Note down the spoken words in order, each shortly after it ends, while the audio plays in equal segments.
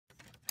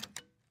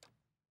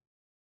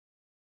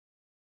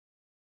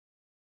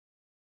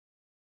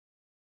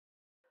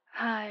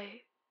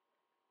Hi,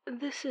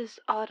 this is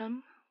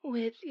Autumn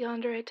with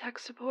Yandere IT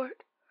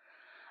Support.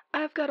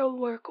 I've got a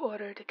work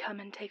order to come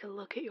and take a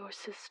look at your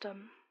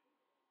system.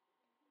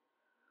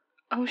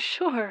 Oh,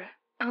 sure,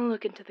 I'll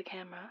look into the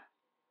camera.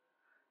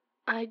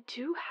 I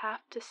do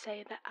have to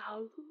say that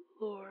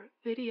our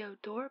video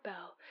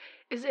doorbell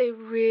is a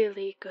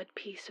really good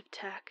piece of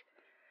tech.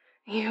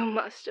 You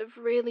must have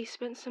really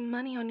spent some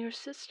money on your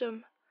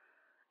system.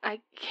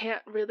 I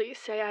can't really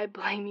say I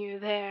blame you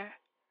there.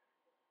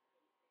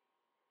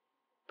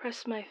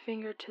 Press my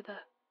finger to the...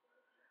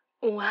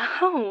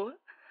 Wow!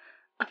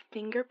 A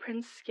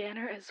fingerprint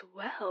scanner as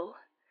well.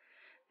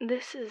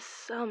 This is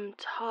some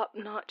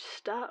top-notch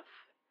stuff.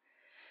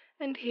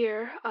 And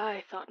here,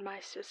 I thought my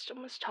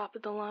system was top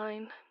of the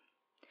line.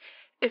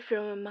 If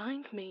you'll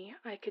remind me,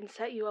 I can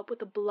set you up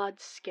with a blood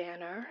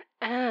scanner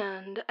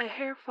and a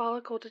hair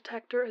follicle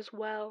detector as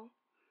well.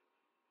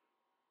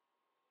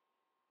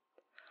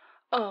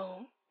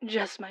 Oh,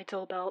 just my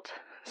tool belt.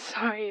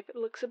 Sorry if it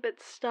looks a bit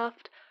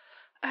stuffed.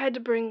 I had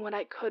to bring what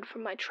I could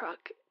from my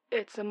truck.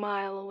 It's a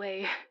mile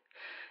away.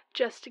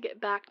 Just to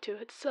get back to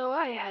it, so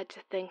I had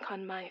to think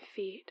on my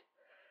feet.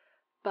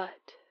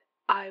 But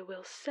I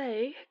will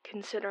say,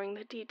 considering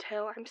the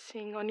detail I'm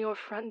seeing on your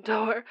front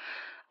door,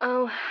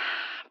 I'll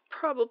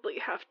probably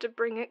have to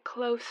bring it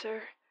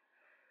closer.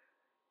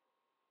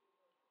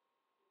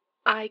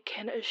 I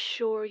can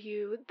assure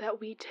you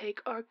that we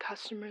take our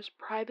customers'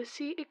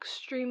 privacy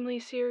extremely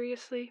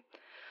seriously.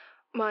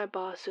 My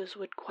bosses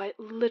would quite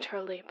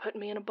literally put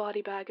me in a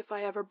body bag if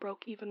I ever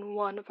broke even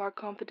one of our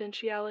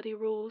confidentiality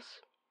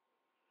rules.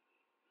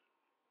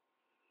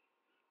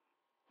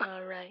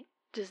 All right,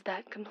 does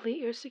that complete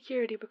your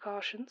security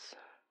precautions?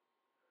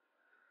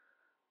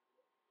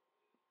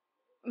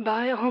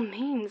 By all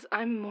means,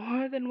 I'm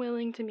more than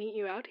willing to meet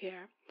you out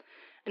here.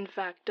 In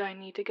fact, I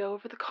need to go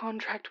over the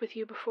contract with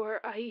you before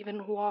I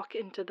even walk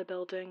into the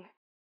building.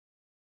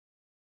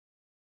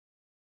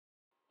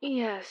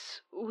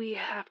 Yes, we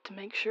have to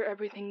make sure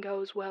everything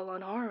goes well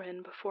on our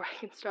end before I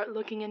can start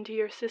looking into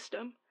your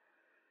system.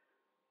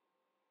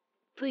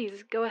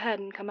 Please, go ahead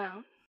and come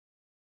out.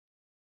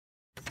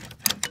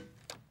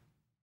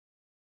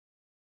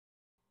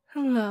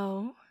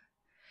 Hello.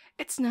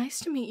 It's nice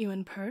to meet you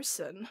in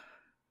person.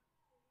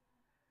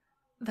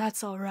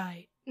 That's all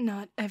right.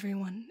 Not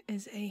everyone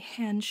is a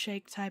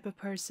handshake type of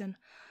person.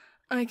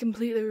 I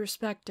completely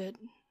respect it.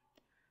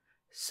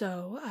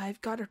 So, I've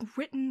got a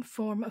written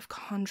form of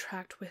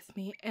contract with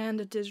me and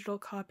a digital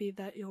copy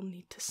that you'll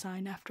need to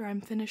sign after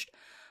I'm finished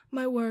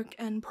my work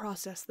and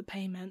process the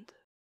payment.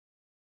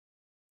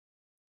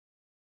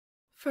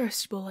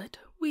 First bullet,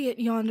 we at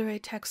Yandere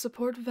IT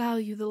Support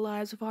value the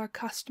lives of our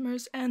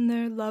customers and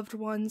their loved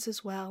ones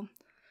as well.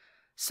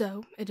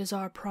 So, it is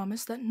our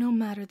promise that no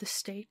matter the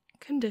state,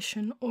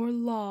 condition, or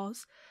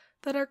laws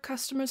that our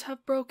customers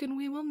have broken,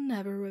 we will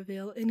never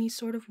reveal any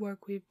sort of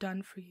work we've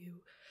done for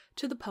you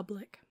to the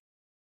public.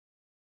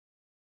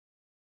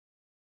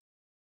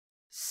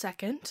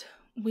 Second,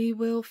 we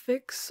will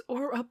fix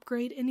or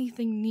upgrade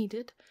anything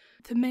needed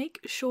to make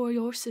sure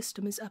your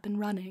system is up and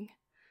running.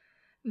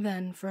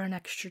 Then, for an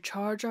extra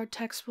charge, our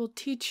techs will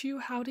teach you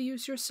how to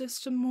use your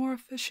system more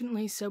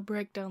efficiently so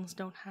breakdowns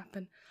don't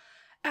happen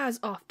as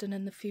often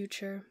in the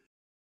future.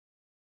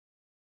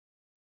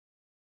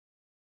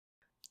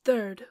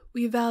 Third,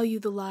 we value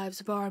the lives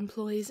of our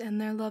employees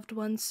and their loved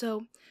ones,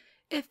 so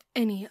if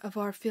any of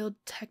our field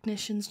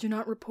technicians do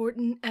not report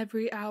in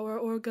every hour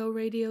or go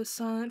radio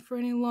silent for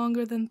any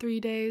longer than 3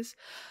 days,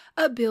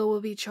 a bill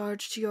will be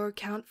charged to your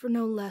account for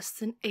no less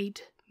than $8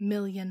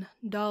 million.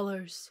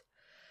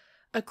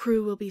 A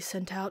crew will be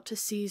sent out to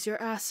seize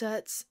your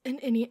assets in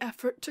any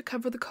effort to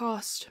cover the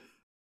cost.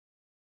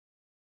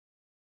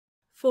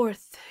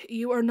 Fourth,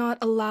 you are not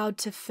allowed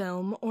to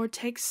film or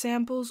take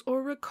samples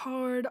or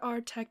record our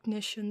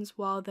technicians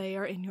while they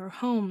are in your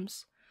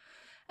homes.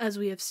 As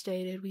we have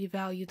stated, we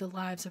value the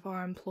lives of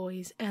our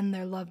employees and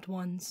their loved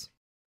ones.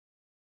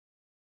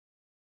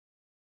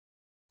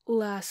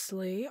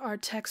 Lastly, our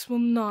techs will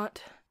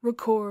not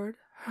record,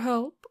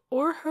 help,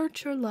 or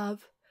hurt your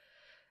love.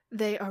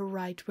 They are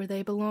right where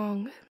they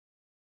belong.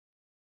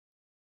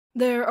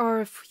 There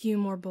are a few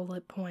more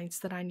bullet points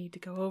that I need to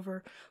go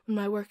over when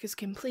my work is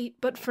complete,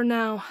 but for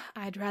now,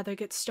 I'd rather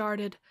get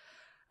started.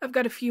 I've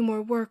got a few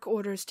more work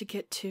orders to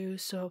get to,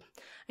 so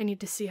I need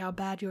to see how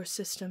bad your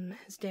system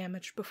is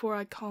damaged before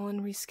I call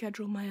and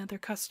reschedule my other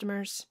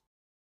customers.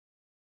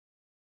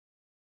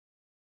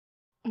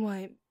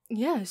 Why,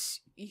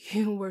 yes,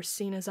 you were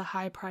seen as a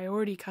high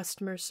priority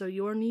customer, so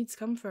your needs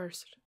come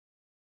first.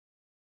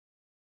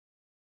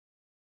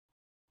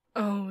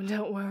 Oh,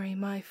 don't worry,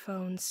 my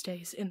phone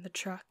stays in the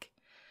truck,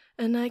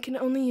 and I can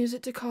only use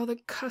it to call the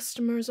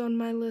customers on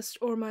my list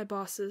or my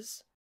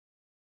bosses.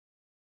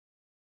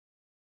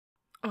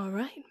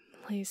 Alright,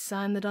 please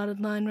sign the dotted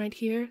line right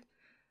here.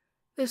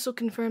 This will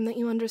confirm that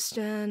you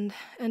understand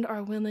and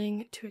are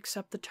willing to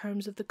accept the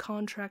terms of the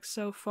contract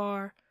so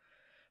far.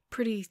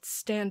 Pretty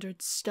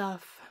standard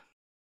stuff.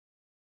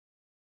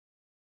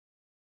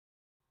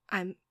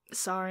 I'm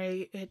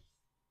sorry, it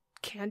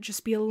can't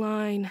just be a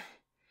line.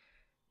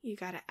 You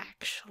gotta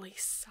actually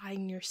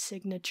sign your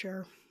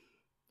signature.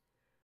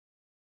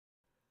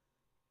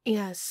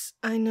 Yes,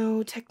 I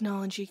know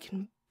technology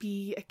can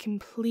be a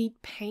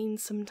complete pain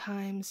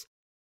sometimes.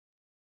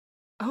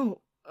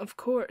 Oh, of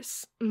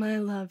course, my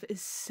love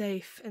is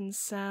safe and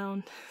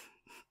sound.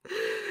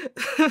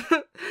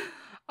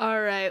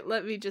 Alright,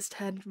 let me just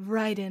head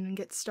right in and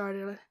get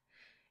started.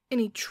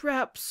 Any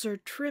traps or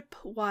trip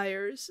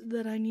wires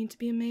that I need to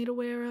be made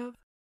aware of?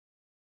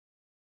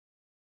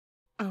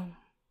 Oh,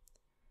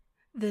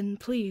 then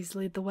please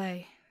lead the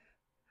way.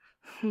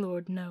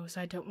 Lord knows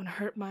I don't want to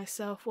hurt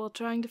myself while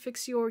trying to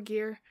fix your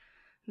gear.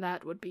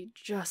 That would be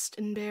just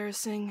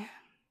embarrassing.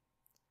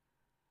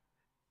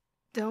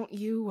 Don't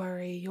you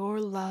worry, your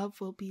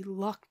love will be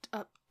locked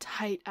up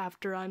tight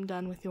after I'm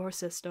done with your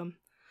system.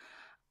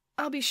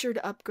 I'll be sure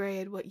to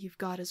upgrade what you've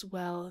got as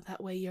well,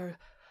 that way your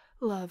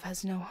love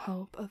has no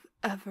hope of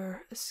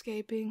ever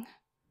escaping.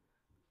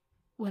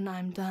 When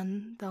I'm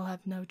done, they'll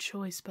have no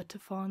choice but to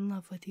fall in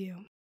love with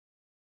you.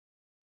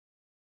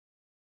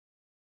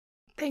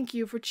 Thank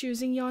you for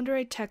choosing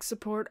Yandere Tech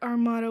Support. Our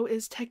motto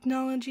is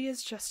technology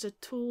is just a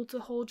tool to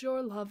hold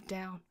your love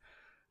down,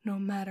 no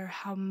matter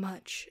how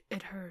much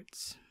it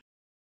hurts.